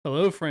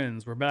Hello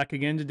friends, we're back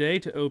again today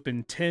to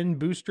open 10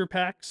 booster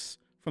packs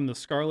from the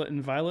Scarlet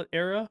and Violet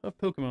era of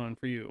Pokemon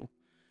for you.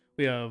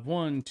 We have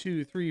 1,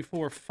 2, 3,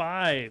 4,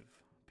 5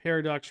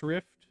 Paradox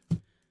Rift.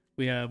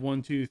 We have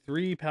 1, 2,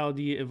 3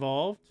 Paldea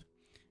Evolved.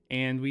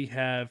 And we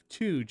have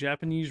 2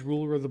 Japanese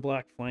Ruler of the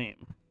Black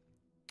Flame.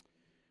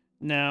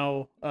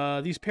 Now,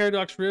 these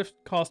Paradox Rift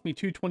cost me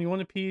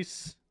 $221 a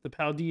piece. The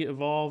Paldea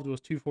Evolved was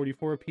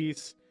 $244 a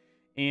piece.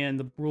 And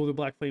the Ruler of the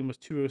Black Flame was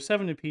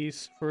 $207 a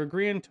piece for a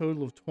grand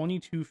total of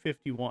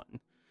 $22.51.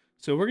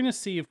 So we're going to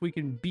see if we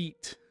can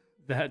beat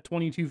that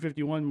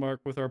 $22.51 mark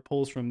with our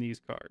pulls from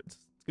these cards.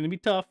 It's going to be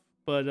tough,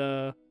 but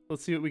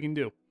let's see what we can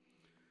do.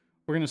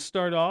 We're going to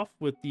start off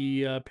with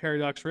the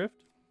Paradox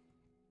Rift.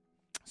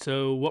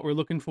 So what we're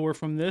looking for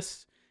from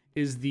this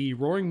is the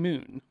Roaring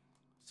Moon.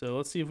 So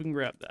let's see if we can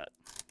grab that.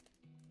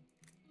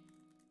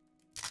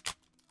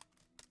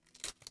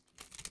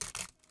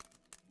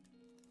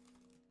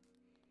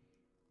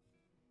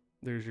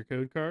 There's your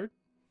code card.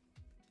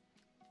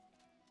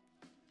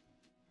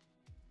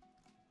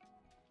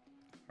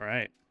 All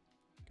right.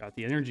 Got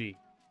the energy.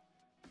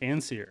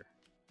 Panseer.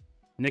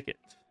 Nickit.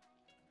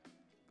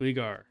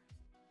 Gligar.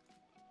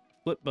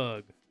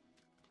 Flipbug.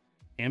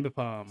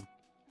 Ambipom.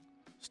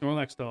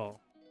 Snorlax Doll.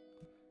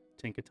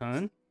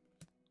 Tinkaton.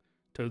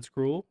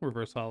 Toedscruel,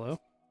 Reverse Hollow.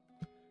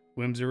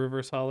 Whimsy,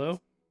 Reverse Hollow.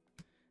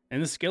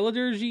 And the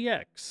Skeletor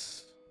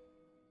GX.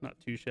 Not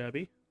too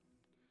shabby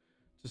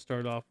to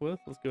start off with.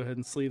 Let's go ahead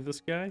and sleeve this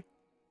guy.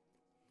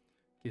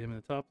 Get him in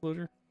the top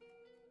loader.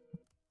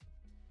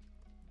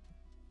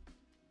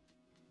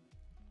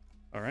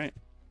 All right,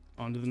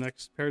 on to the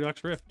next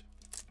Paradox Rift.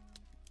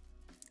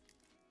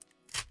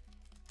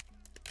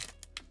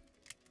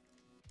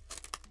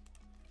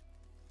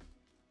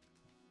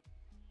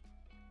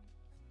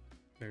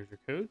 There's your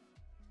code.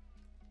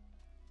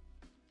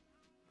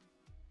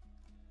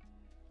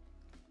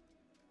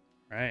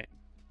 All right,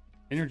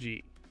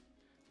 energy.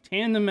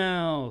 Tandem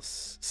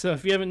Mouse. So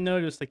if you haven't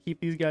noticed, I keep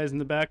these guys in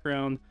the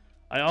background.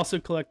 I also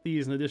collect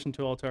these in addition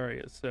to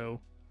Altaria's. So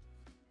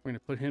we're going to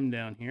put him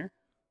down here.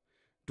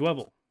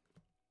 Dwebble.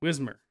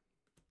 Whismer.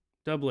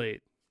 Doublade.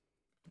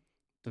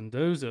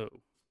 Dondozo.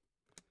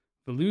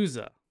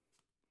 Veluza.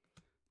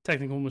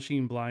 Technical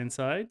Machine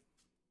Blindside.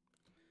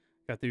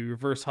 Got the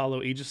Reverse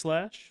Hollow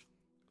Aegislash.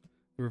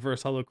 The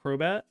Reverse Hollow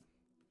Crobat.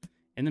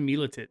 And the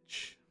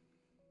Miletich.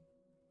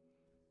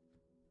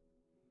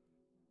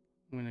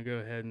 I'm going to go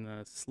ahead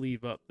and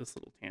sleeve up this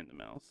little Tandem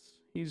Mouse.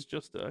 He's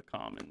just a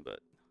common, but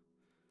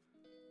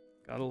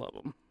gotta love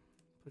him.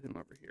 Put him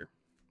over here.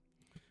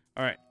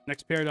 All right,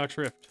 next Paradox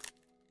Rift.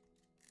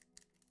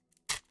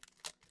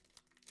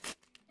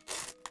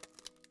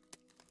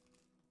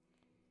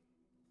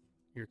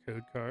 Your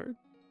code card.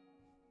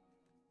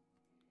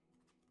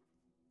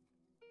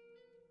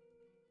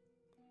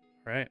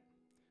 All right,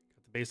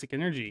 got the basic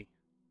energy.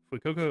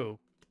 Fuecoco,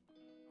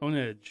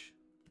 Honedge,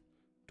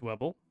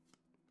 Dwebble,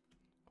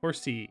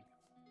 Horsey,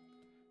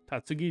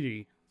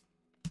 Tatsugiri,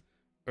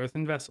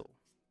 Earthen Vessel,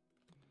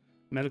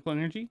 Medical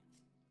Energy,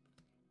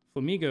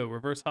 Flamigo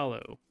Reverse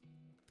Hollow,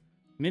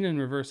 Minun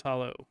Reverse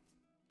Hollow,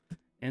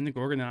 and the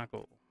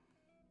Gorgonacle.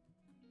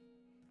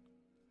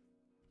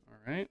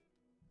 Alright.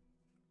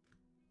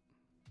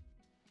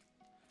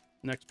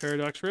 Next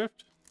Paradox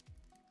Rift.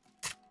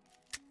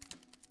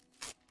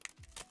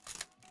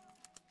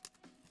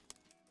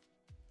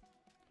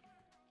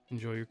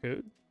 Enjoy your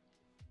code.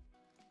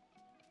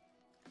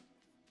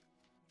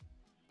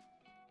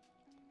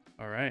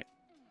 All right,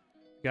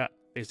 got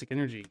Basic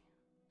Energy,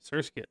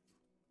 Surskit,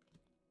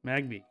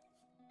 Magby,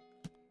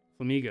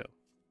 Flamigo,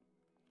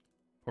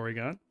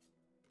 Porygon,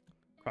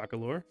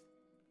 Crocolore,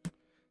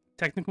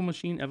 Technical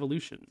Machine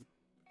Evolution,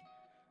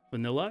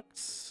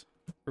 Vanillux,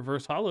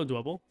 Reverse Hollow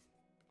Dwebble,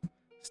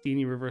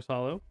 Steenie Reverse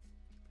Hollow,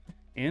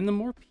 and the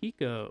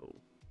Morpeko.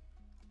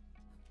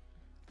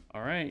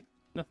 All right,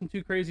 nothing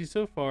too crazy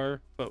so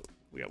far, but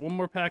we got one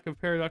more pack of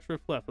Paradox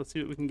Rift left. Let's see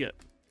what we can get.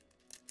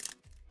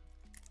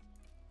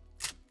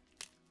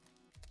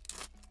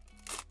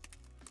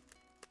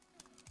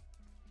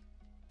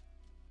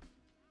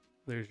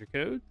 There's your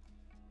code.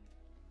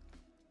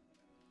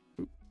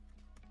 Oop.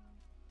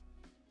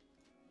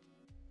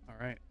 All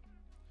right.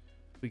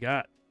 We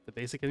got the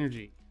Basic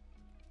Energy,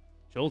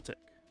 Joltik,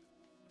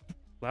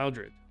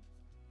 Loudred,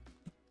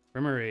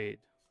 Remoraid,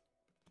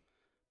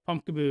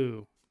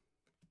 Pumpkaboo,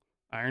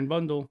 Iron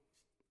Bundle,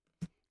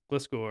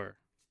 Gliscor,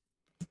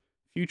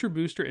 Future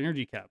Booster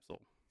Energy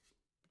Capsule.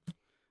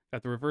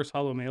 Got the Reverse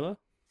Hollow Mela,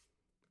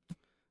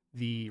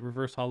 the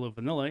Reverse Hollow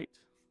Vanillite,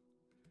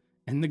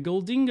 and the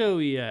Goldingo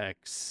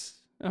EX.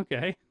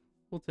 Okay,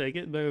 we'll take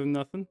it. Better than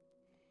nothing.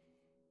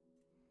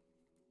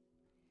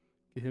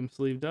 Get him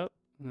sleeved up.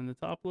 And then the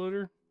top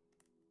loader.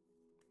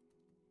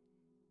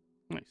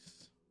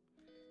 Nice.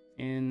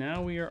 And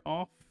now we are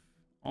off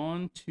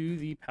on to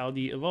the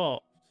Paldea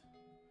Evolved.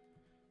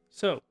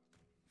 So,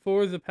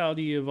 for the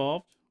Paldea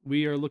Evolved,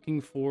 we are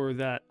looking for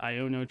that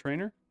Iono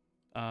trainer.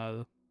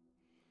 There's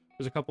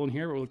a couple in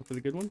here, but we're looking for the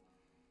good one.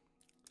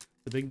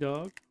 The big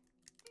dog.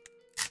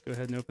 Go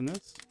ahead and open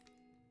this.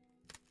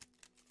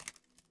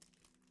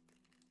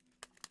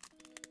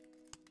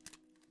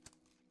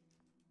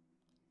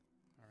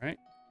 right,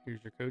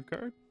 here's your code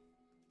card.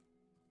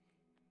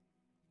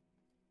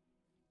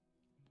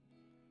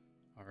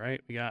 All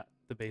right, we got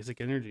the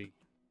basic energy,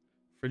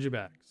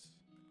 Frigibax,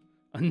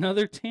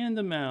 another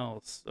Tandem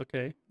Mouse.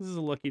 Okay, this is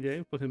a lucky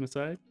day. Put him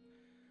aside.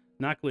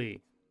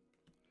 Knockley,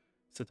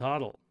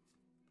 Citadel,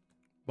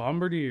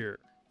 Bombardier,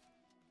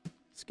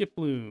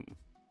 Skiploom,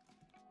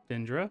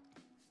 Dendra,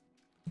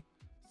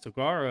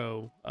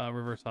 Sagaro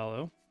Reverse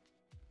Hollow,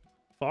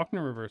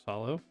 Faulkner Reverse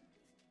Hollow,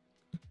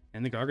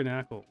 and the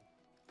Garganackle.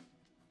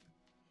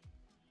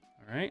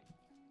 Alright.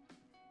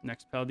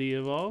 Next Paldea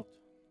Evolved.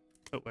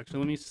 Oh, actually,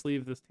 let me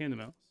sleeve this Tandem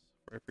Mouse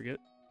before I forget.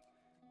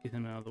 Get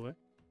him out of the way.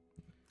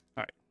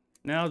 Alright.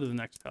 Now to the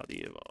next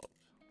Paldea Evolved.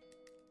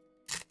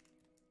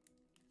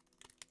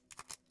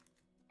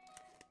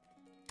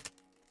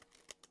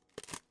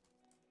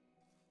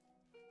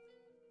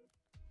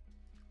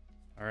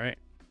 Alright.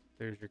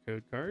 There's your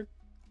code card.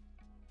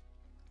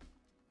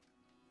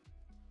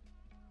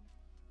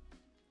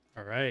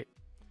 Alright.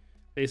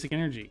 Basic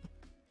Energy.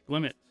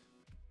 Glimmet.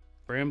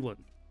 Bramblin.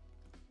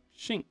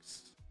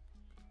 Shinx.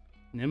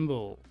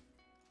 Nimble.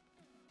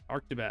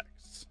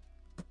 Arctibax.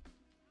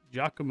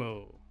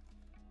 Giacomo.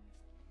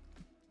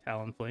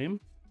 Talonflame.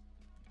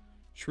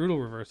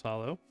 Shroodle Reverse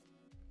Hollow.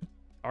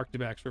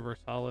 Arctibax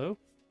Reverse Hollow.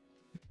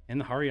 And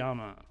the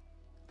Hariyama.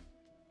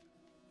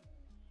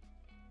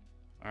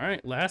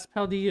 Alright, last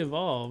Paldea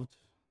Evolved.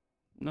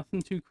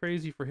 Nothing too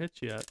crazy for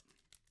hits yet.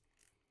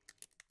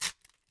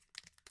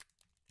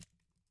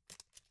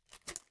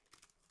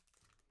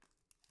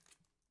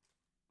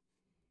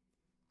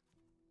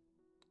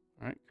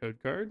 Alright, code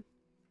card.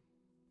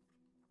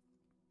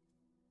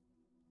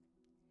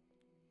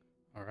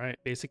 Alright,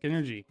 basic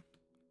energy.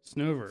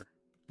 Snover.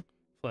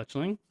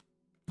 Fletchling.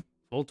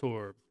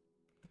 Voltorb.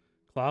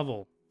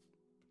 Clavel.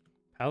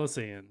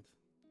 Palisand.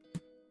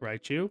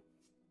 Raichu.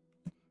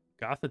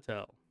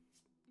 Gothitelle.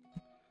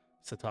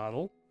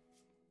 Citadel.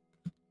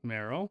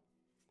 Meryl.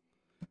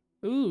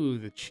 Ooh,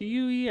 the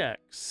Chiyu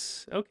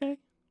EX. Okay.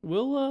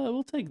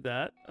 We'll take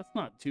that. That's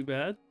not too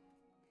bad.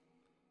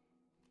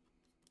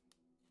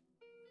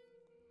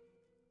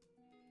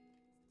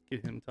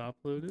 Get him top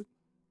loaded.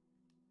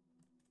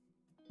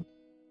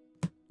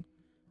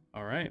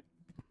 All right.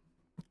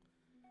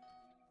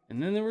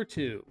 And then there were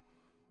two.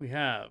 We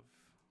have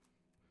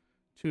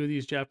two of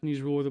these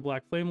Japanese Rule of the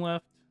Black Flame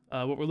left.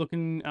 What we're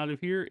looking out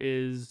of here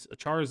is a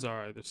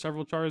Charizard. There's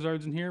several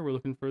Charizards in here. We're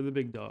looking for the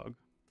big dog.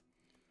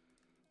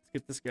 Let's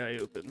get this guy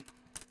open.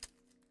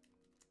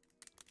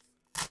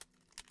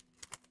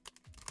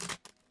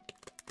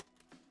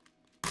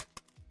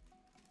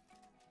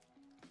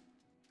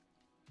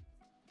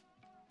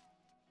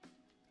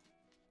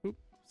 Oop,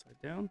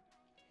 upside down.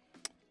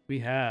 We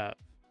have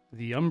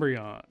the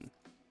Umbreon,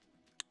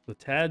 the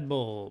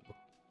Tadbulb,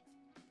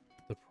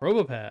 the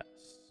Probopass,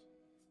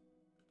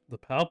 the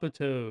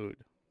Palpitoad,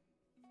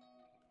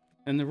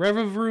 and the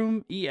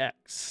Revavroom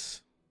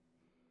EX.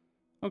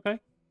 Okay.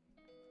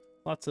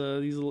 Lots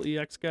of these little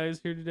EX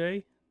guys here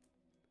today.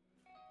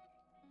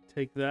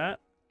 Take that.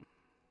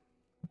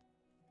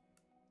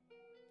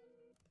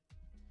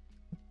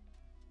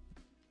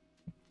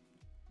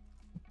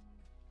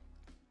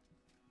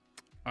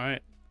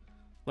 Alright.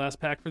 Last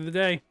pack for the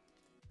day.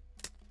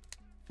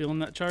 Feeling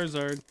that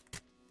Charizard.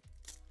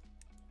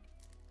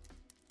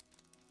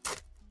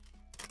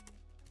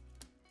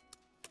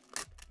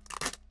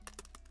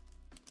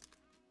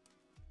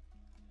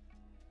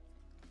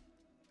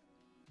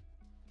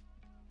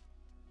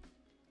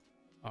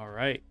 All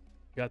right,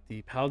 got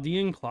the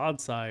Paldean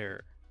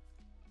Clodsire,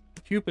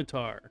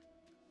 Pupitar,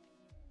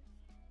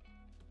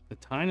 the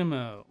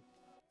Tynamo,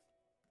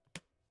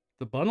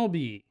 the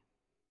Bunnelby,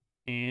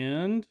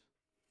 and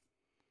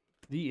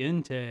the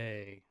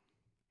Entei.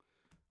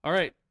 All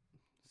right,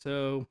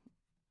 so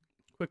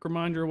quick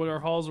reminder of what our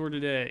hauls were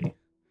today.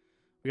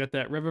 We got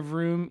that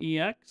Revavroom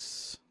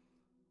EX,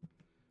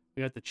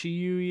 we got the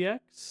Chiyu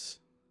EX,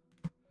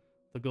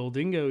 the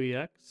Goldingo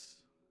EX,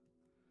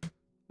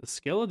 the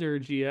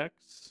Skeledirge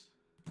EX,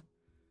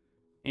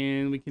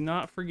 and we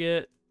cannot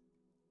forget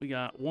we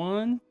got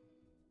 1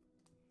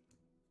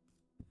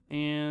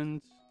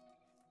 and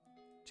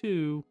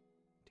 2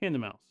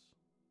 Tandem Mouse.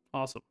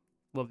 Awesome.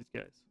 Love these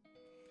guys.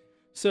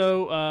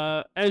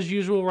 So, as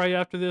usual, right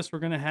after this, we're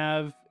going to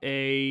have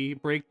a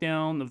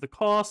breakdown of the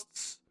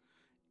costs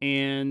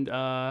and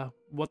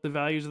what the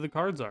values of the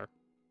cards are.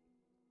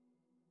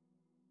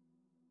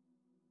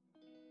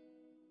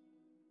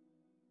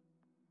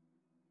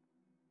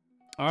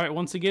 All right,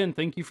 once again,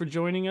 thank you for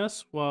joining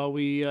us while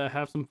we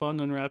have some fun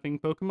unwrapping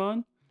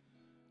Pokemon.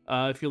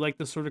 If you like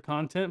this sort of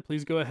content,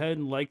 please go ahead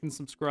and like and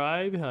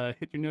subscribe.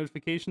 Hit your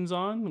notifications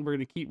on. We're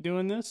going to keep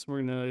doing this.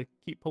 We're going to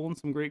keep pulling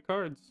some great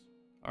cards.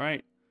 All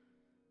right.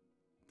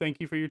 Thank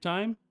you for your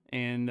time,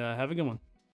 and have a good one.